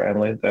immigrant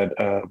family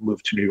that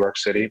moved to New York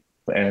City,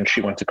 and she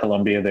went to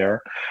Columbia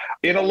there.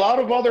 In a lot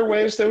of other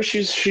ways, though,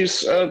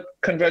 she's a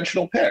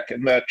conventional pick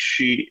in that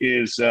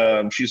she's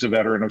a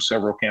veteran of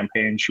several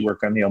campaigns. She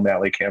worked on the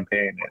O'Malley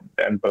campaign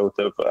and both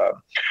of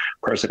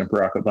President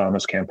Barack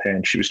Obama's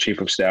campaign. She was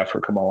chief of staff for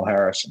Kamala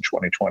Harris in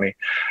 2020,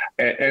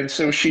 and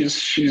so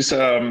she's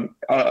in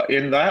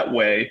that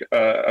way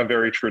a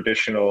very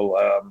traditional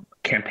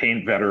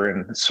campaign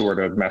veteran sort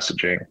of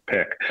messaging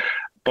pick.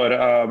 But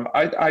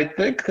I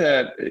think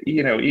that,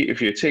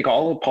 if you take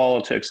all the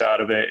politics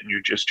out of it and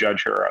you just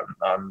judge her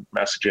on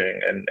messaging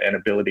and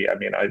ability, I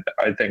mean,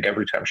 I think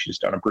every time she's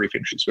done a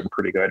briefing, she's been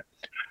pretty good.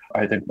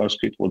 I think most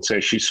people would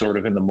say she's sort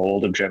of in the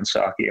mold of Jen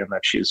Psaki, and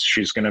that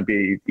she's going to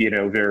be,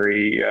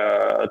 very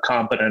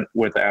competent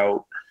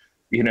without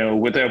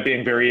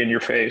being very in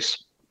your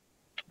face.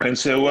 And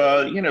so,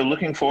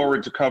 looking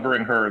forward to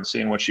covering her and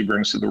seeing what she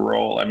brings to the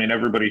role. I mean,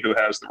 everybody who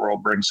has the role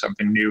brings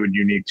something new and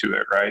unique to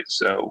it, right?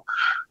 So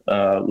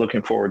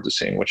looking forward to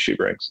seeing what she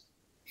brings.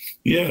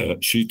 Yeah,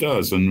 she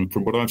does. And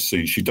from what I've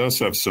seen, she does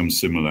have some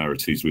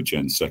similarities with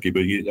Jen Psaki,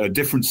 but a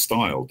different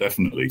style,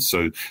 definitely.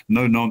 So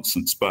no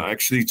nonsense, but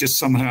actually just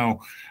somehow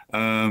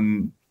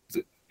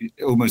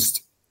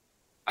almost...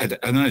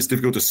 I know it's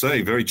difficult to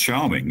say, very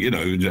charming,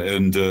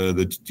 and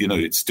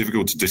it's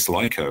difficult to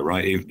dislike her,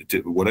 right?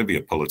 Whatever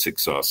your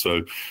politics are.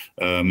 So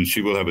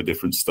she will have a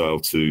different style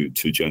to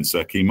Jen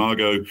Psaki.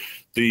 Margot,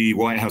 the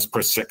White House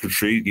press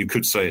secretary, you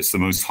could say it's the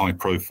most high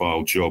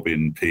profile job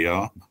in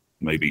PR.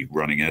 maybe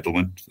running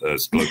Edelman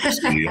as global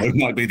CEO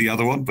might be the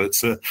other one. But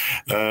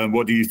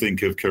what do you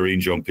think of Karine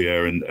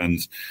Jean-Pierre and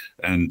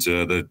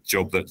the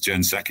job that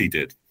Jen Psaki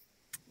did?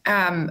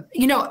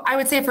 I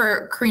would say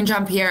for Karine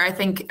Jean-Pierre, I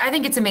think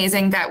it's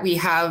amazing that we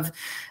have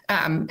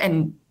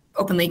an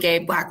openly gay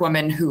Black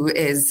woman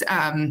who's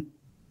in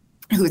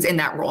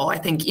that role. I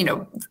think,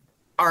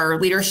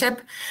 our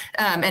leadership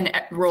and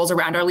roles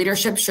around our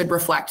leadership should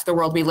reflect the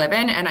world we live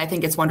in. And I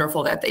think it's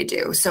wonderful that they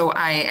do. So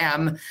I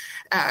am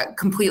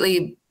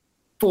completely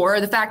for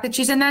the fact that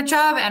she's in that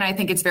job. And I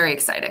think it's very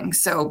exciting.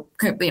 So,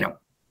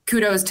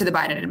 kudos to the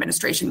Biden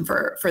administration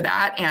for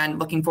that, and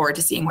looking forward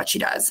to seeing what she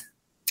does.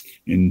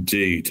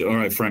 Indeed. All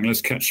right, Frank,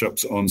 let's catch up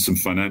on some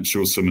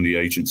financials. Some of the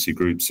agency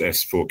groups,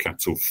 S4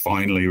 Capital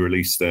finally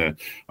released their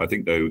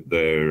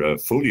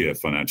full year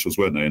financials,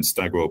 weren't they? And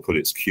Stagwell put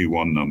its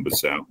Q1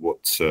 numbers out.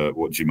 What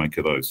do you make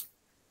of those?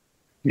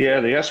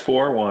 Yeah, the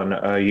S4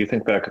 one, you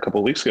think back a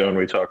couple of weeks ago when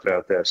we talked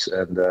about this,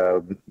 and,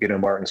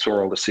 Martin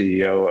Sorrell, the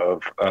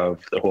CEO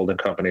of the holding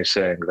company,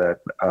 saying that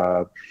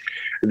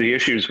the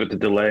issues with the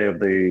delay of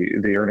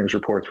the earnings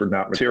reports were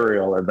not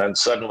material. And then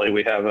suddenly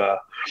we have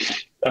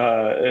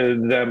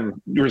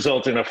them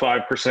result in a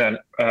 5%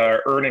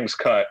 earnings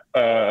cut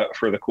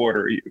for the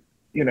quarter. It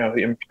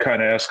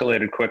kind of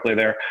escalated quickly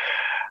there.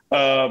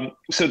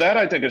 So that,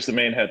 I think, is the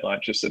main headline,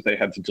 just that they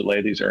had to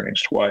delay these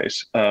earnings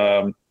twice.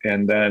 And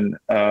then,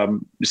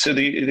 so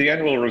the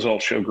annual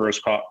results show gross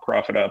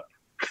profit up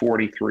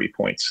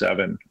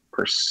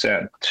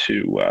 43.7%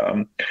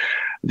 to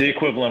the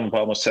equivalent of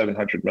almost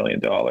 $700 million.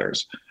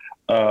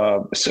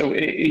 So,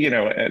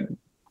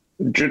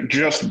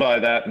 just by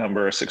that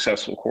number, a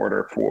successful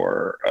quarter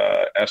for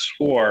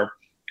S4.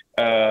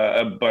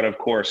 But of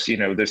course,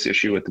 this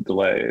issue with the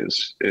delay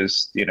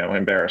is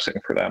embarrassing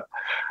for them.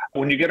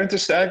 When you get into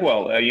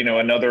Stagwell,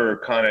 another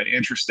kind of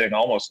interesting,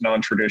 almost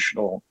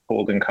non-traditional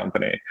holding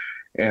company.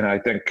 And I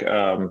think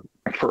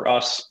for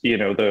us,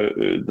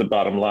 the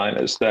bottom line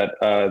is that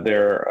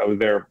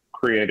their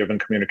creative and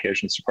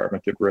communications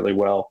department did really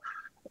well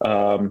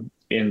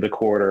in the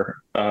quarter.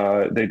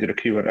 They did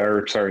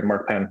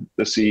Mark Penn,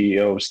 the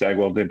CEO of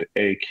Stagwell, did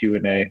a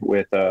Q&A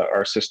with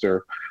our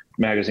sister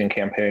magazine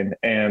Campaign,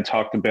 and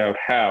talked about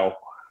how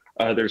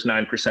there's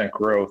 9%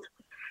 growth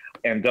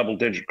and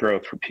double-digit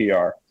growth for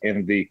PR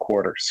in the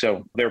quarter.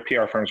 So their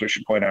PR firms, we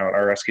should point out,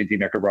 are SKD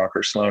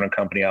Knickerbocker, Sloan &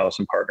 Company,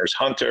 Allison Partners,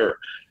 Hunter,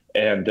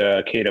 and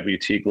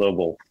KWT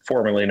Global,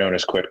 formerly known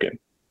as Quitkin.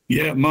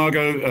 Yeah,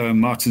 Margot,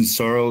 Martin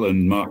Sorrell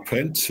and Mark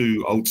Penn,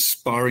 two old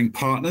sparring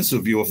partners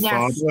of your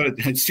father.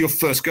 It's your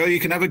first go. You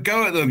can have a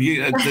go at them.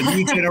 The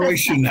new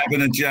generation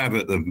having a jab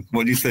at them.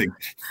 What do you think?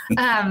 In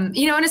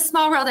a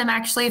small world, I'm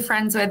actually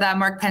friends with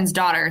Mark Penn's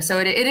daughter. So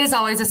it is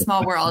always a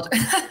small world.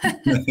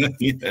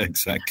 Yeah,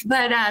 exactly.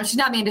 But she's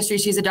not in the industry.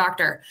 She's a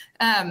doctor.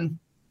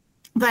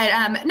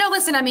 But no,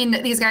 listen, I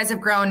mean, these guys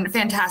have grown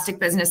fantastic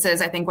businesses.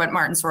 I think what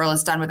Martin Sorrell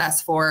has done with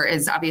S4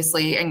 is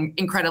obviously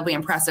incredibly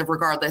impressive,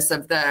 regardless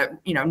of the,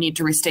 need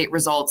to restate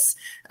results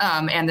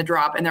and the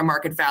drop in their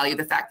market value.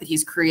 The fact that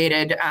he's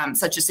created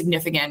such a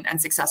significant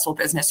and successful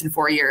business in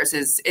 4 years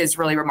is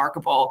really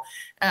remarkable.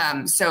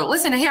 So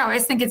listen, I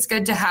always think it's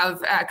good to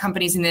have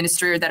companies in the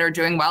industry that are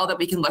doing well that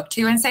we can look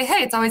to and say,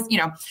 hey, it's always,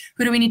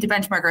 who do we need to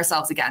benchmark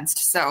ourselves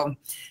against? So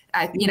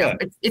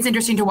it's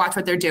interesting to watch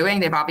what they're doing.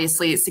 They've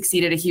obviously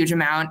succeeded a huge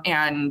amount,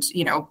 and,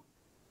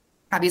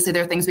 obviously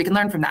there are things we can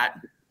learn from that.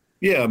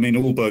 Yeah, I mean,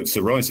 all boats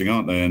are rising,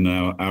 aren't they? And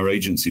our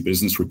agency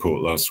business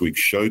report last week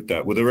showed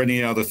that. Were there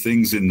any other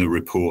things in the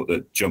report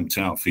that jumped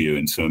out for you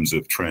in terms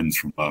of trends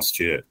from last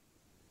year?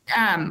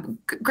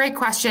 Great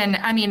question.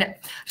 I mean, I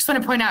just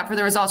want to point out for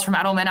the results from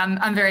Edelman,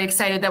 I'm very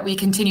excited that we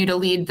continue to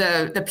lead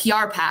the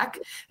PR pack.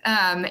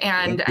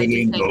 And $1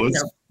 billion, $1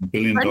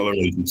 billion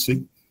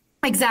agency.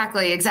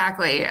 Exactly.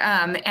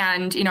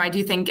 And, I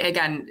do think,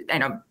 again, I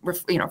know,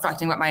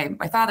 reflecting what my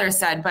father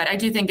said, but I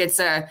do think it's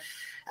a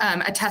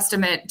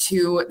testament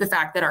to the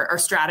fact that our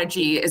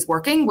strategy is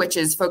working, which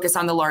is focus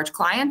on the large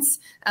clients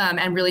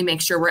and really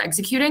make sure we're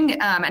executing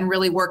and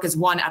really work as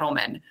one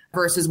Edelman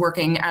versus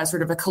working as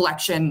sort of a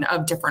collection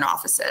of different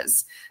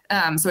offices.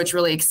 So it's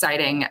really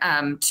exciting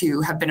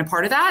to have been a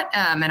part of that.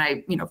 And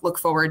I, look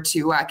forward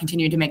to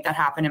continuing to make that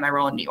happen in my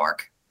role in New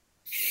York.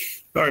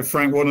 All right,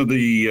 Frank, one of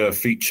the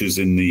features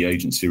in the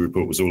agency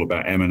report was all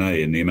about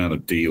M&A and the amount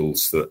of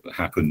deals that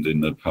happened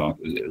in the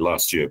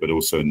last year, but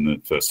also in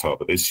the first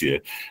half of this year.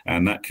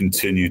 And that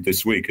continued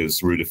this week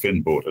as Ruder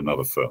Finn bought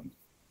another firm.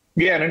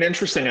 Yeah, and an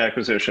interesting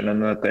acquisition in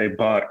that they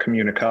bought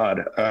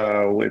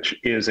Communicad, which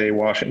is a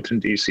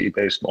Washington, D.C.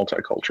 based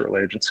multicultural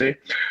agency.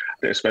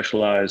 They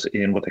specialize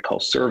in what they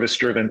call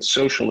service-driven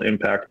social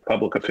impact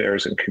public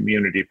affairs and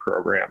community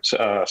programs,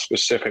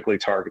 specifically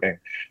targeting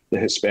the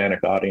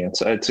Hispanic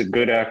audience. It's a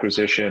good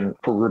acquisition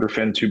for Ruder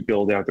Finn to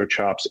build out their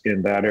chops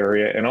in that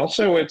area. And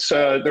also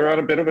they're on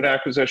a bit of an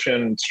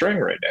acquisition string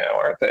right now,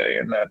 aren't they?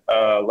 In that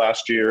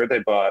last year they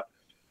bought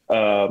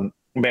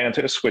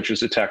Mantis, which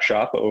is a tech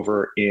shop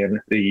over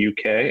in the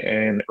UK.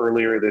 And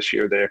earlier this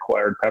year, they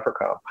acquired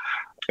Peppercom.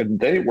 and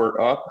they were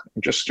up.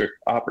 Just an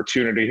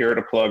opportunity here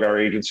to plug our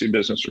agency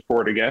business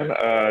report again.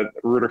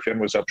 Ruderfin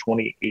was up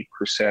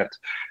 28%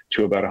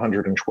 to about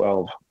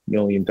 $112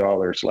 million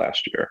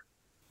last year.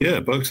 Yeah,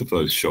 both of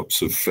those shops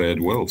have fared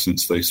well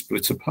since they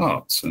split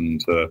apart.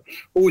 And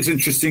always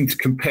interesting to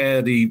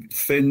compare the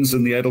Finns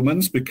and the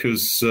Edelmans,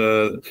 because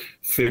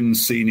Finn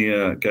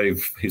Senior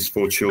gave his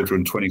 4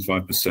 children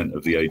 25%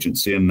 of the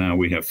agency, and now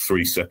we have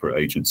 3 separate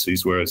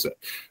agencies, whereas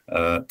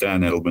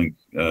Dan Edelman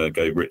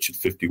gave Richard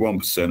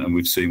 51%, and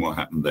we've seen what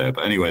happened there.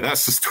 But anyway,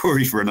 that's the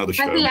story for another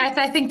show.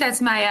 I think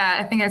that's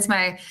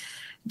my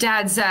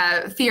Dad's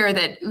fear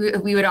that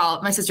we would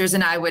all, my sisters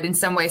and I, would in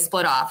some way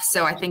split off.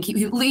 So I think he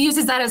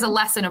uses that as a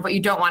lesson of what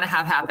you don't want to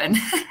have happen.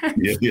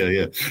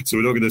 Yeah. So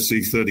we're not going to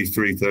see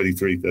 33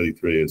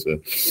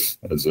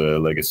 as a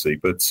legacy.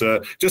 But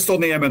just on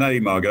the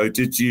M&A, Margot,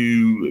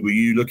 were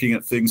you looking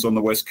at things on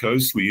the West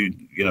Coast?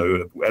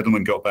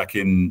 Edelman got back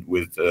in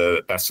with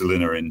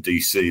Basilina in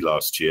DC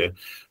last year.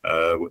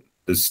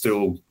 There's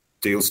still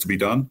deals to be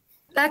done?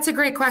 That's a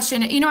great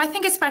question. I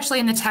think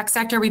especially in the tech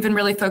sector, we've been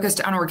really focused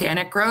on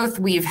organic growth.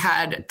 We've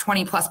had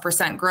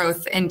 20+%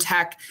 growth in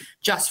tech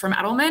just from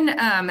Edelman.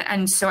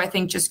 And so I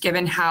think just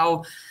given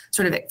how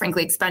sort of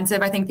frankly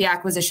expensive I think the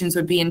acquisitions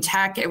would be in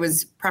tech, it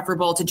was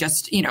preferable to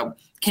just,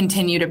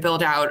 continue to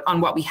build out on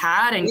what we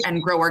had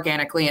and grow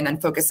organically, and then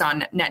focus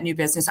on net new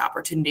business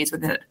opportunities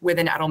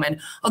within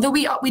Edelman. Although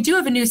we do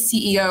have a new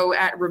CEO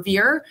at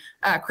Revere,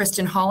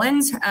 Kristen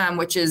Hollins,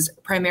 which is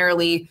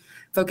primarily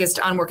focused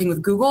on working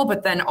with Google,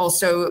 but then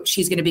also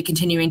she's going to be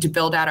continuing to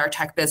build out our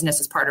tech business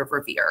as part of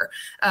Revere.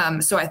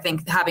 So I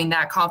think having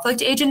that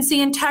conflict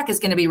agency in tech is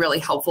going to be really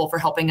helpful for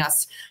helping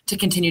us to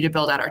continue to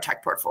build out our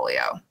tech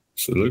portfolio.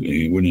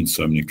 Absolutely. You're winning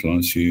so many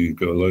clients, you've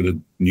got a load of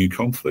new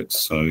conflicts.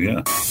 So,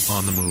 yeah.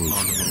 On the move.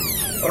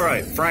 All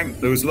right, Frank,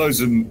 there was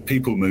loads of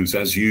people moves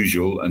as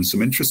usual, and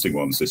some interesting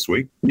ones this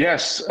week.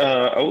 Yes,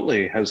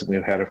 Oatly has a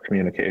new head of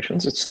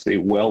communications. It's the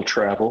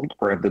well-traveled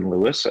Brendan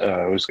Lewis,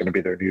 who's going to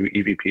be their new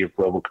EVP of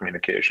Global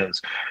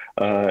Communications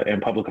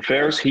and Public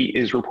Affairs. He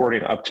is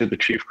reporting up to the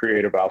Chief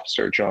Creative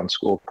Officer, John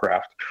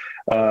Schoolcraft.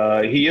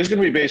 He is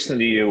going to be based in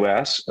the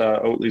U.S.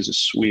 Oatly is a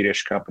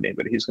Swedish company,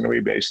 but he's going to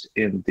be based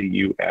in the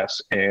U.S.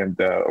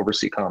 and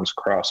oversee comms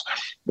across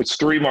its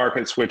 3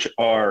 markets, which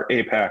are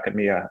APAC,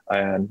 EMEA,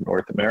 and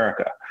North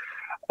America.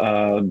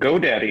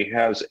 GoDaddy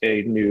has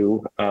a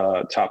new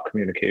top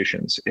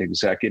communications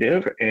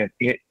executive, and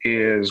it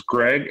is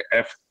Greg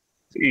F.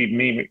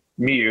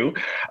 Miu.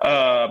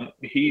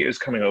 He is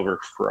coming over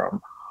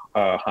from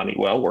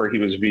Honeywell, where he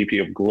was VP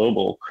of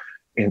Global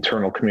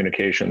Internal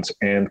Communications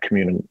and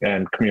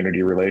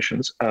Community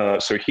Relations.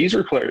 So he's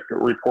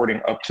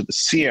reporting up to the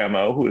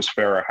CMO, who is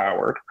Farrah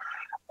Howard.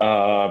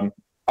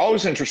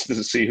 Always interested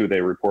to see who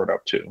they report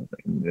up to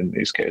in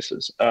these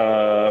cases.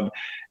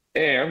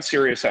 And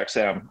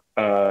SiriusXM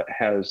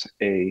has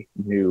a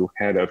new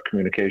head of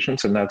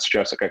communications, and that's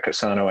Jessica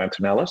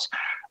Casano-Antonellis,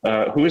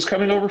 who is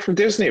coming over from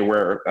Disney,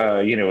 where,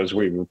 as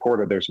we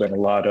reported, there's been a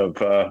lot of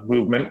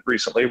movement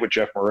recently with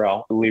Jeff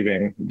Morrell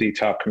leaving the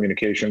top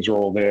communications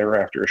role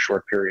there after a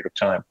short period of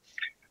time.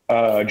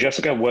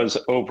 Jessica was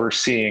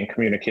overseeing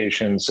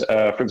communications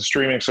for the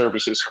streaming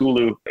services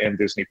Hulu and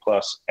Disney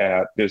Plus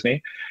at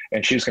Disney,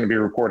 and she's going to be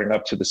reporting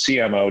up to the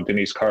CMO,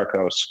 Denise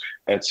Karkos,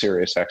 at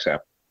SiriusXM.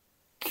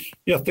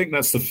 Yeah, I think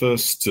that's the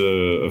first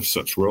of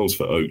such roles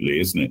for Oatly,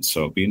 isn't it?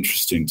 So it'll be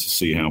interesting to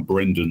see how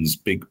Brendan's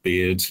big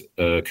beard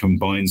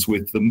combines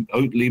with the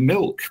Oatly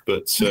milk.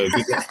 But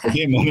good luck for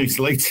him on his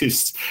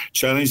latest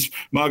challenge.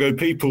 Margot,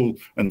 people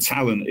and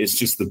talent is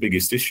just the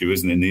biggest issue,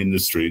 isn't it, in the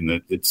industry? And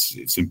that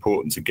it's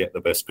important to get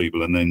the best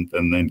people and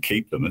then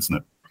keep them, isn't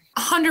it?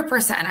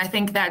 100%. I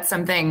think that's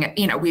something,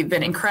 we've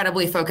been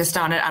incredibly focused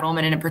on at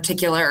Edelman, and in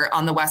particular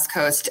on the West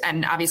Coast.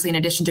 And obviously, in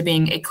addition to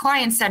being a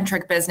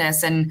client-centric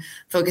business and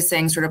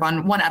focusing sort of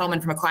on one Edelman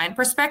from a client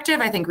perspective,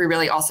 I think we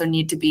really also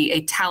need to be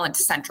a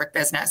talent-centric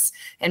business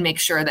and make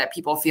sure that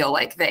people feel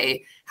like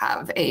they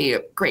have a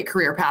great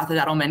career path at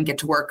Edelman, get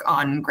to work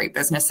on great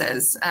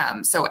businesses.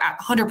 So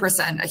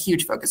 100% a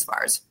huge focus of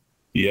ours.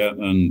 Yeah,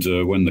 and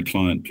when the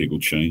client people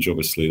change,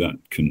 obviously that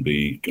can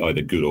be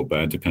either good or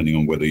bad, depending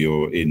on whether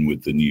you're in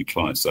with the new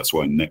clients. That's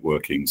why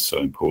networking is so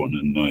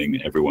important, and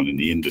knowing everyone in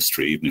the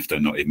industry, even if they're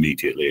not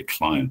immediately a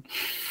client.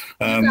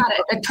 You got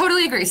it. I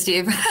totally agree,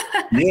 Steve.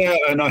 Yeah,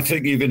 and I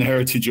think you've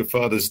inherited your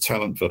father's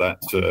talent for that,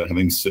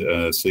 having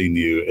seen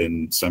you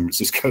in San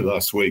Francisco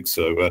last week.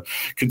 So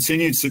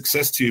continued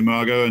success to you,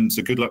 Margot, and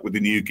good luck with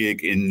the new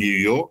gig in New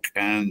York.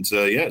 And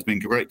it's been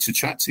great to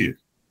chat to you.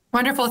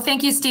 Wonderful.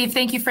 Thank you, Steve.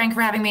 Thank you, Frank,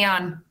 for having me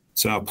on.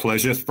 It's our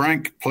pleasure.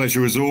 Frank,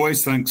 pleasure as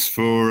always. Thanks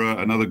for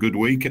another good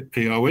week at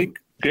PR Week.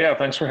 Yeah,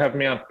 thanks for having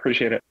me on.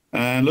 Appreciate it.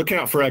 And look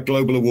out for our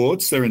global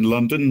awards. They're in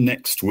London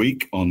next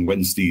week on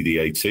Wednesday the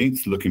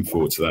 18th. Looking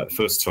forward to that.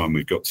 First time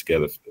we've got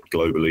together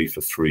globally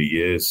for 3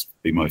 years.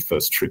 Be my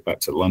first trip back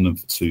to London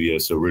for 2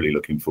 years, so really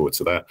looking forward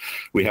to that.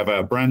 We have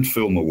our Brand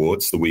Film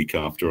Awards the week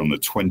after on the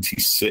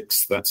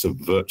 26th. That's a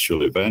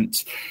virtual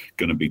event.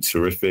 Going to be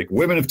terrific.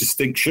 Women of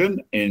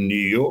Distinction in New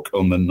York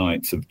on the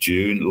 9th of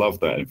June. Love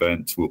that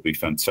event. Will be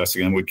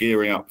fantastic. And we're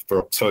gearing up for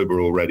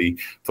October already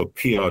for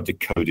PR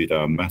Decoded,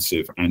 our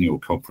massive annual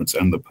conference,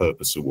 and the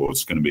Purpose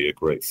Awards. Going to be a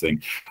great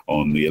thing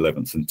on the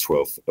 11th and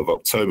 12th of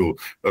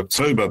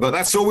October. But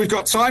that's all we've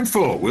got time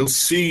for. We'll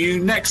see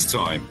you next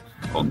time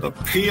on the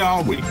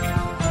PR Week.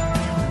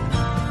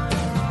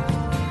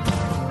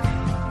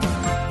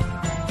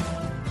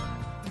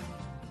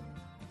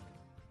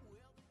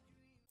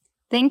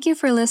 Thank you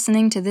for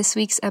listening to this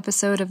week's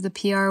episode of the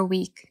PR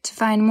Week. To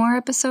find more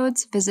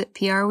episodes, visit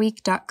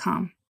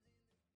prweek.com.